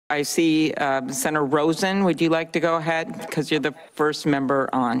I see Senator Rosen. Would you like to go ahead? Because you're the first member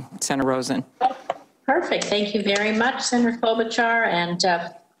on. Senator Rosen. Perfect. Thank you very much, Senator Klobuchar. And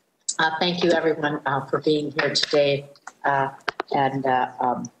thank you, everyone, for being here today and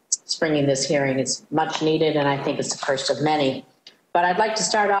springing this hearing. It's much needed, and I think it's the first of many. But I'd like to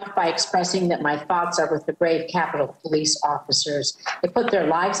start off by expressing that my thoughts are with the brave Capitol Police officers. They put their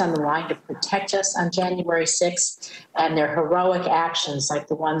lives on the line to protect us on January 6th, and their heroic actions, like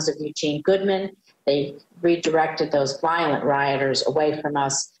the ones of Eugene Goodman, they redirected those violent rioters away from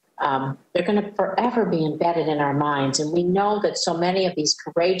us. They're going to forever be embedded in our minds. And we know that so many of these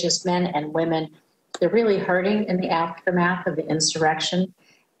courageous men and women, they're really hurting in the aftermath of the insurrection.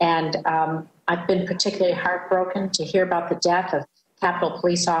 And I've been particularly heartbroken to hear about the death of Capitol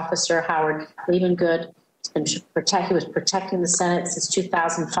Police Officer Howard Liebengood. He was protecting the Senate since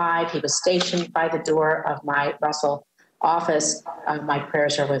 2005. He was stationed by the door of my Russell office. My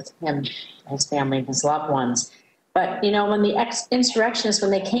prayers are with him, his family, and his loved ones. But, you know, when the insurrectionists,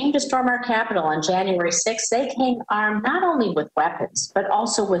 when they came to storm our Capitol on January 6th, they came armed not only with weapons, but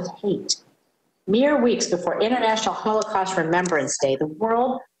also with hate. Mere weeks before International Holocaust Remembrance Day, the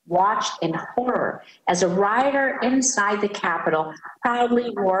world watched in horror as a rioter inside the Capitol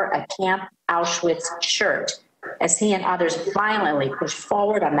proudly wore a Camp Auschwitz shirt as he and others violently pushed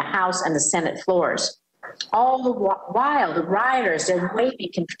forward on the House and the Senate floors. All the while, the rioters, they're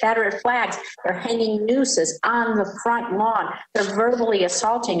waving Confederate flags, they're hanging nooses on the front lawn, they're verbally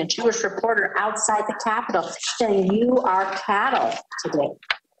assaulting a Jewish reporter outside the Capitol, saying, "You are cattle" today.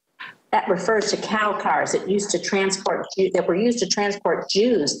 That refers to cattle cars that were used to transport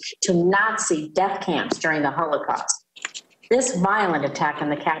Jews to Nazi death camps during the Holocaust. This violent attack on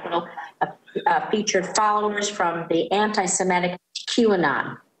the Capitol featured followers from the anti-Semitic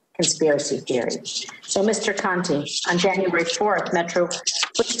QAnon conspiracy theory. So, Mr. Conte, on January 4th, Metro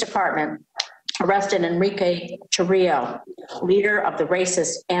Police Department arrested Enrique Chirrillo, leader of the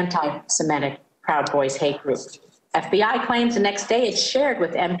racist anti-Semitic Proud Boys hate group. FBI claims the next day it shared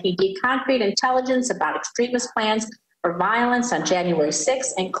with MPD concrete intelligence about extremist plans for violence on January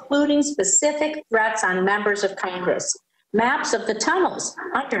 6th, including specific threats on members of Congress, maps of the tunnels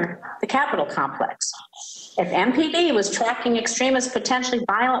under the Capitol complex. If MPD was tracking extremist, potentially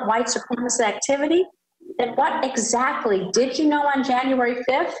violent white supremacist activity, then what exactly did you know on January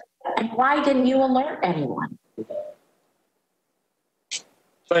 5th, and why didn't you alert anyone?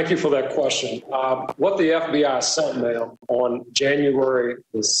 Thank you for that question. What the FBI sent now on January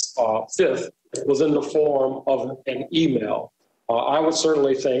 5th was in the form of an email. I would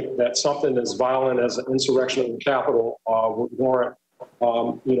certainly think that something as violent as an insurrection in the Capitol would warrant,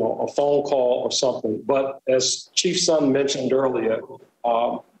 a phone call or something. But as Chief Sun mentioned earlier,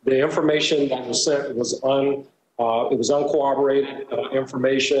 the information that was sent was uncorroborated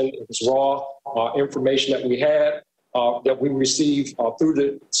information. It was raw information that we had. That we received through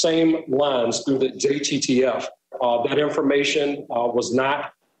the same lines through the JTTF. That information was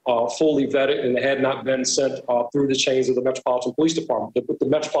not fully vetted and had not been sent through the chains of the Metropolitan Police Department. What the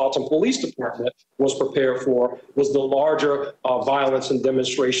Metropolitan Police Department was prepared for was the larger violence and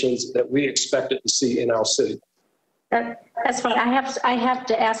demonstrations that we expected to see in our city. That's fine. I have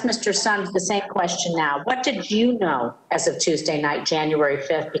to ask Mr. Sun the same question now. What did you know as of Tuesday night, January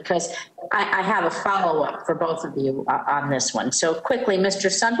 5th? Because I have a follow-up for both of you on this one. So quickly, Mr.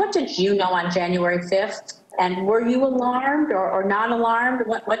 Sun, what did you know on January 5th? And were you alarmed or not alarmed?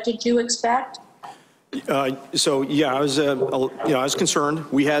 What did you expect? So yeah, I was concerned.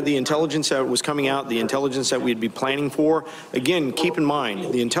 We had the intelligence that was coming out, the intelligence that we'd be planning for. Again, keep in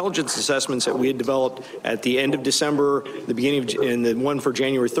mind, the intelligence assessments that we had developed at the end of December, the beginning of, and the one for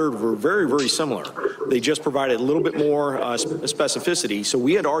January 3rd were very, very similar. They just provided a little bit more specificity. So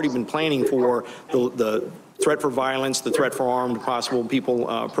we had already been planning for the threat for violence, the threat for armed possible people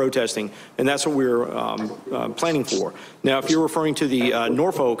protesting, and that's what we were planning for. Now, if you're referring to the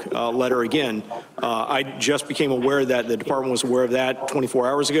Norfolk letter again, I just became aware that the department was aware of that 24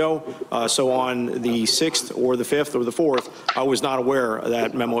 hours ago. So on the 6th or the 5th or the 4th, I was not aware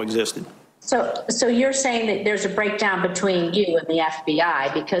that memo existed. So you're saying that there's a breakdown between you and the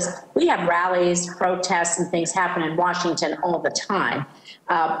FBI, because we have rallies, protests, and things happen in Washington all the time.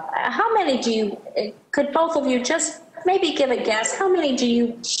 How many could both of you just maybe give a guess, how many do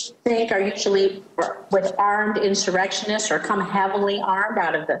you think are usually with armed insurrectionists or come heavily armed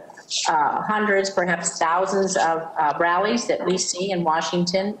out of the hundreds, perhaps thousands of rallies that we see in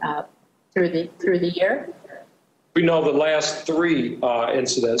Washington through the year? We know the last three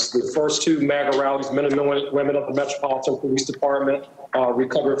incidents, the first two MAGA rallies, men and women of the Metropolitan Police Department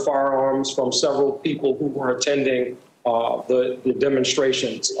recovered firearms from several people who were attending the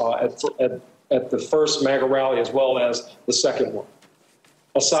demonstrations at the first MAGA rally as well as the second one.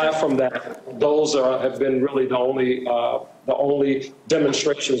 Aside from that, those have been really the only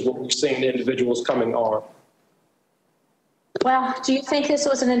demonstrations where we've seen individuals coming armed. Well, do you think this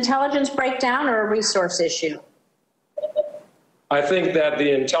was an intelligence breakdown or a resource issue? I think that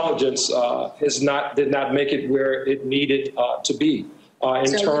the intelligence did not make it where it needed to be. You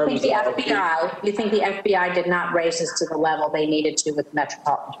think the FBI did not raise this to the level they needed to with the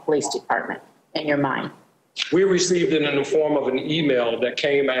Metropolitan Police Department, in your mind? We received it in the form of an email that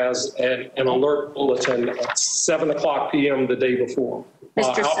came as an alert bulletin at 7:00 p.m. the day before.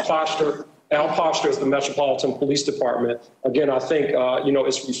 Al Posture is the Metropolitan Police Department. Again, I think,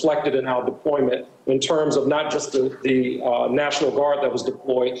 it's reflected in our deployment in terms of not just the National Guard that was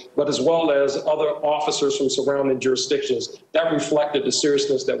deployed, but as well as other officers from surrounding jurisdictions. That reflected the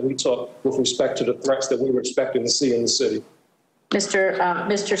seriousness that we took with respect to the threats that we were expecting to see in the city. Mr.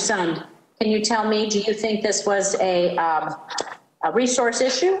 Sund, can you tell me, do you think this was a resource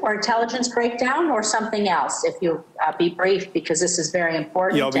issue or intelligence breakdown or something else? If you be brief, because this is very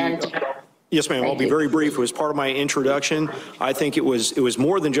important. Yes, ma'am. I'll be very brief. It was part of my introduction. I think it was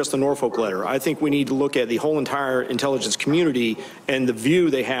more than just the Norfolk letter. I think we need to look at the whole entire intelligence community and the view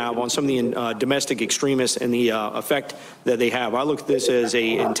they have on some of the domestic extremists and the effect that they have. I look at this as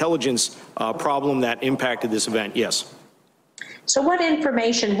an intelligence problem that impacted this event. Yes. So what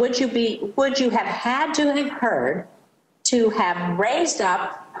information would you have had to have heard to have raised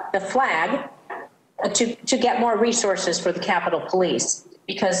up the flag to get more resources for the Capitol Police?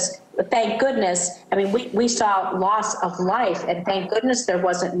 Because thank goodness, I mean, we saw loss of life, and thank goodness there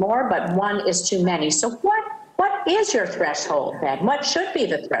wasn't more, but one is too many. So what is your threshold then? What should be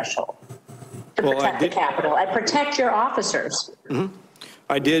the threshold to protect the Capitol and protect your officers? Mm-hmm.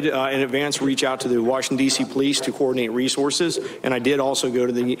 I did in advance reach out to the Washington, D.C. police to coordinate resources, and I did also go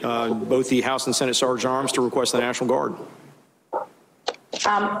to both the House and Senate Sergeant-Arms to request the National Guard.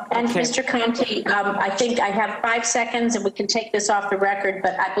 And okay. Mr. Conti, I think I have 5 seconds and we can take this off the record,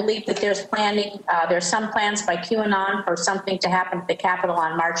 but I believe that there's some plans by QAnon for something to happen at the Capitol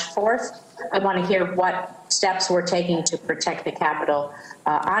on March 4th. I want to hear what steps we're taking to protect the Capitol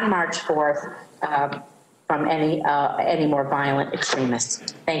on March 4th from any more violent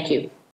extremists. Thank you.